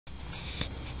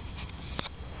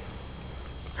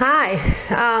Hi,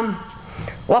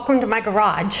 welcome to my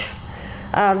garage.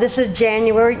 This is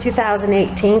January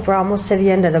 2018. We're almost to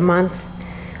the end of the month.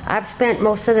 I've spent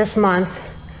most of this month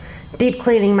deep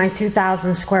cleaning my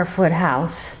 2,000 square foot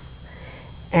house,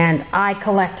 and I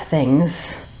collect things,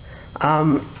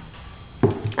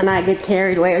 and I get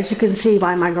carried away. As you can see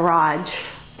by my garage,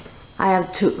 I have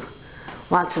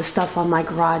lots of stuff on my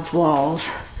garage walls,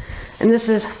 and this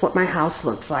is what my house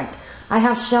looks like. I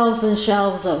have shelves and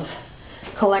shelves of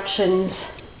collections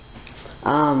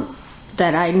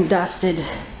that I dusted.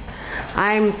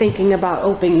 I'm thinking about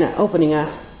opening a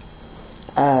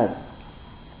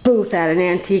booth at an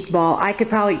antique mall. I could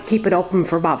probably keep it open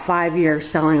for about 5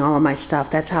 years selling all of my stuff.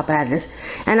 That's how bad it is.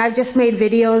 And I've just made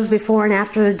videos before and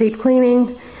after the deep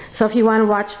cleaning, so if you want to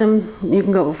watch them, you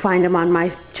can go find them on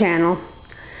my channel.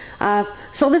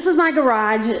 So this is my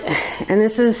garage, and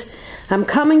I'm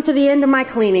coming to the end of my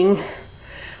cleaning.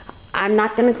 I'm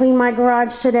not going to clean my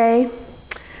garage today.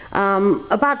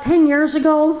 About 10 years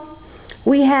ago,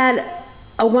 we had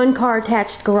a one-car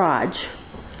attached garage,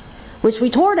 which we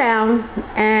tore down,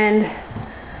 and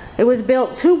it was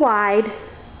built too wide,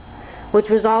 which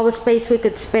was all the space we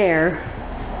could spare,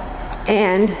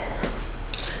 and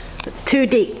too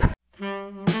deep.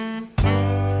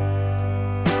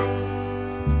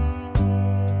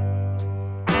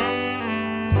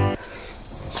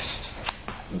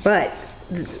 But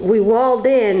we walled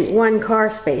in one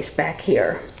car space back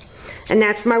here, and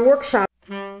that's my workshop.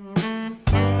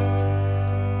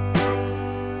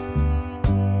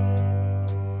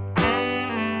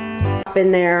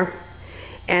 In there,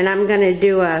 and I'm going to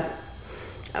do a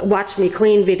watch me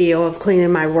clean video of cleaning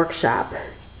my workshop.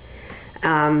 But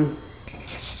I'm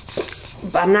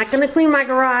not going to clean my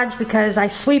garage because I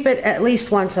sweep it at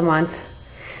least once a month.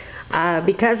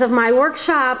 Because of my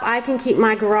workshop, I can keep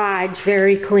my garage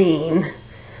very clean.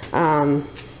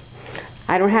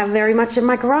 I don't have very much in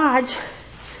my garage.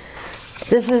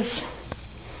 This is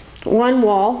one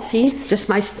wall. See, just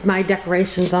my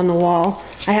decorations on the wall.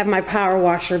 I have my power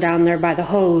washer down there by the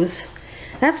hose.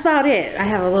 That's about it. I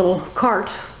have a little cart,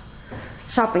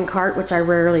 shopping cart, which I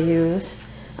rarely use.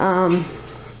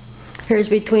 Here's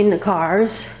between the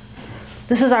cars.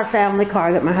 This is our family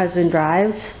car that my husband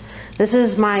drives. This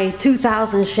is my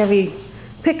 2000 Chevy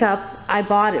pickup. I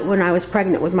bought it when I was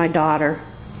pregnant with my daughter.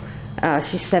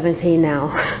 She's 17 now.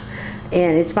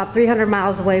 And it's about 300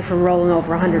 miles away from rolling over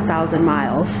 100,000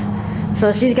 miles.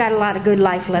 So she's got a lot of good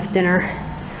life left in her.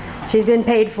 She's been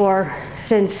paid for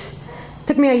since, it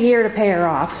took me a year to pay her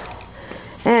off.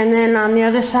 And then on the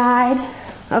other side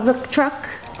of the truck,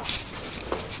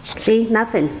 see,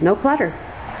 nothing, no clutter.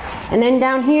 And then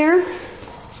down here,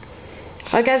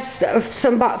 I got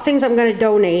some things I'm going to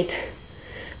donate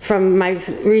from my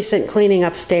recent cleaning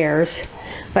upstairs.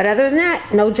 But other than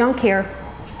that, no junk here.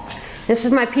 This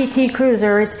is my PT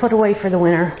Cruiser. It's put away for the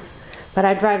winter, but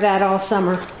I drive that all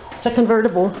summer. It's a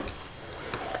convertible.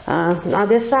 On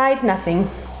this side, nothing.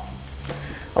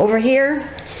 Over here,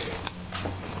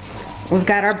 we've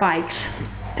got our bikes,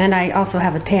 and I also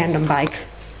have a tandem bike.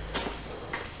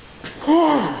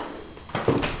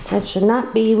 I should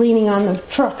not be leaning on the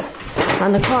truck,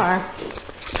 on the car.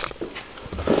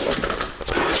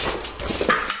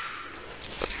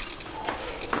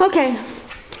 Okay,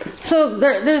 so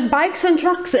there's bikes and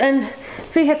trucks and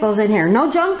vehicles in here.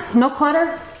 No junk, no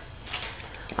clutter.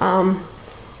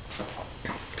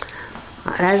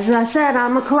 As I said,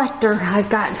 I'm a collector. I've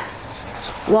got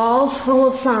walls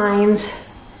full of signs,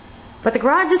 but the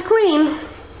garage is clean.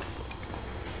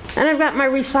 And I've got my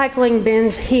recycling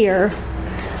bins here.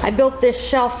 I built this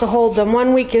shelf to hold them.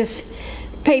 1 week is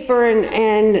paper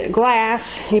and glass.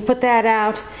 You put that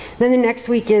out. Then the next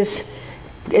week is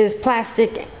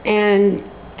plastic and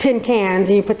tin cans,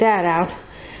 and you put that out.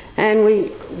 And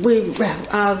we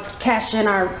cash in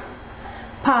our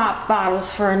pop bottles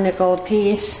for a nickel a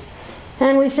piece.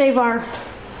 And we save our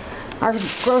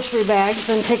grocery bags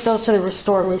and take those to the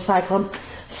store and recycle them.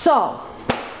 So,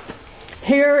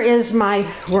 here is my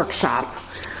workshop.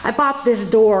 I bought this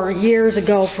door years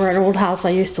ago for an old house I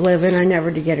used to live in. I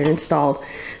never did get it installed.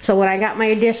 So when I got my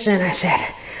addition, I said,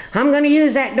 I'm going to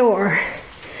use that door.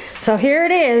 So here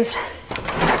it is.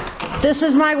 This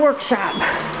is my workshop.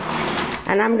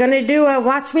 And I'm going to do a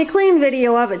watch me clean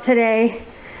video of it today.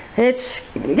 It's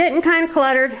getting kind of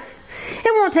cluttered.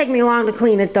 It won't take me long to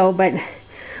clean it though, but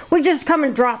we just come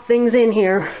and drop things in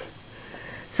here.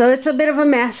 So it's a bit of a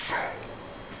mess.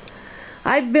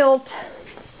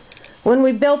 When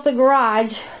we built the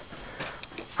garage,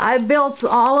 I built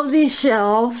all of these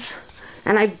shelves,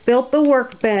 and I built the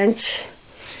workbench,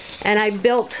 and I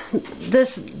built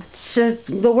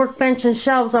the workbench and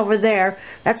shelves over there.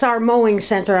 That's our mowing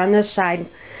center on this side.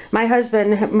 My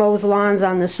husband mows lawns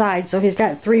on the side, so he's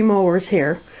got 3 mowers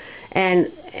here. And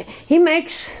he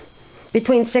makes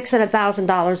between $600 and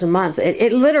 $1,000 a month.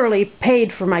 It literally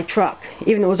paid for my truck,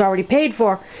 even though it was already paid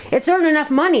for. It's earned enough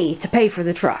money to pay for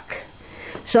the truck.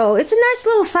 So it's a nice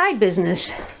little side business.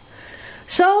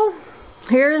 So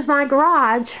here is my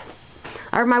garage,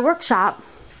 or my workshop.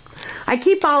 I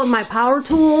keep all of my power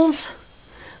tools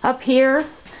up here.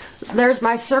 There's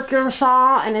my circular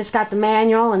saw, and it's got the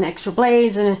manual and extra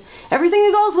blades, and everything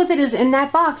that goes with it is in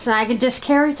that box, and I can just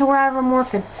carry it to wherever I'm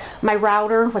working. My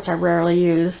router, which I rarely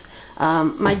use,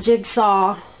 my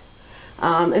jigsaw,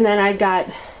 and then I've got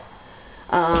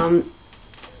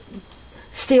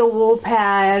steel wool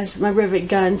pads, my rivet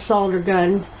gun, solder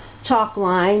gun, chalk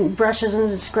line, brushes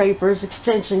and scrapers,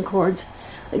 extension cords.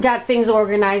 I got things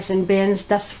organized in bins,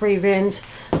 dust-free bins.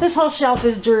 This whole shelf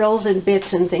is drills and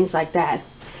bits and things like that.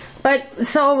 But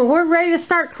so we're ready to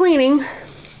start cleaning.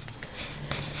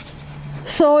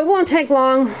 So it won't take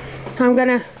long. I'm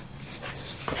gonna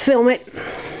film it.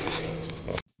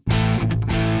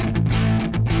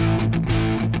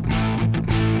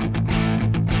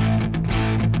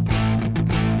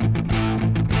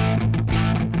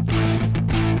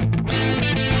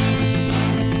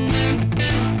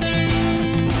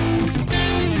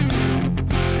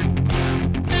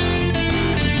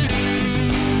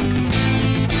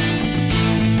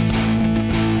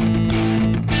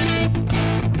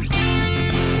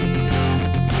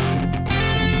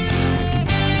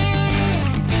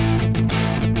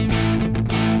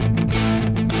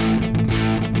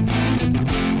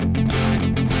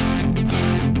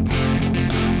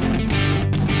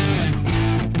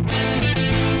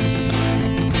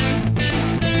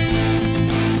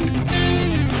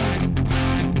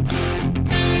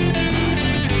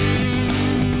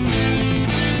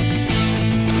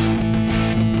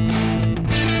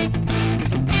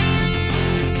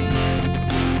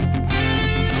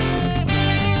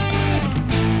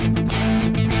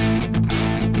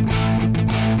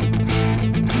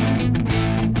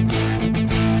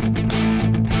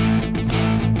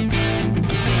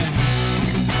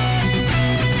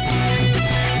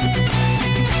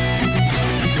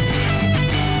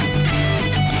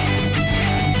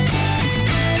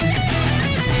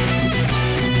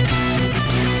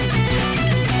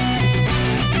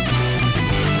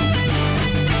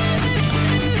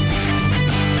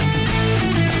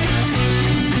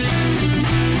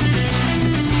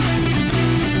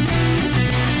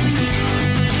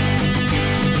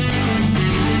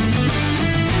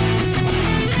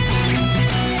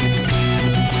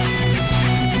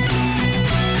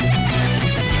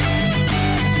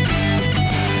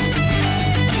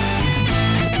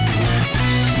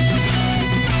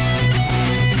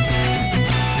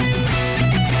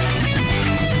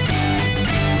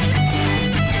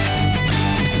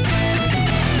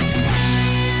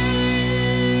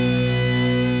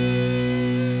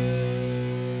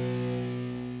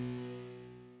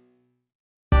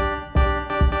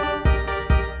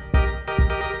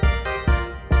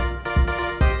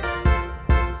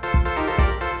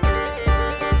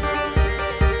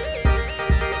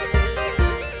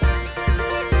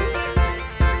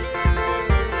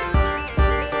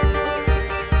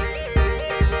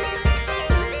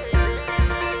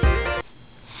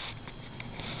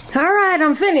 Alright,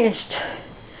 I'm finished.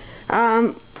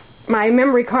 My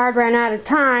memory card ran out of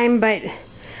time, but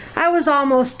I was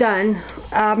almost done.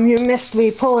 You missed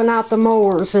me pulling out the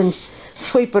mowers and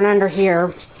sweeping under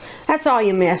here. That's all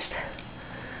you missed.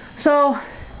 So,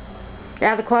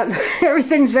 yeah,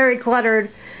 everything's very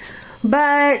cluttered,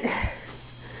 but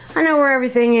I know where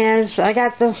everything is. I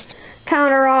got the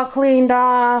counter all cleaned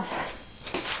off.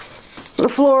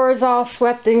 The floor is all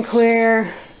swept and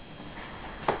clear.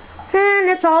 And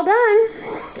it's all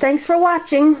done. Thanks for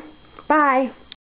watching. Bye.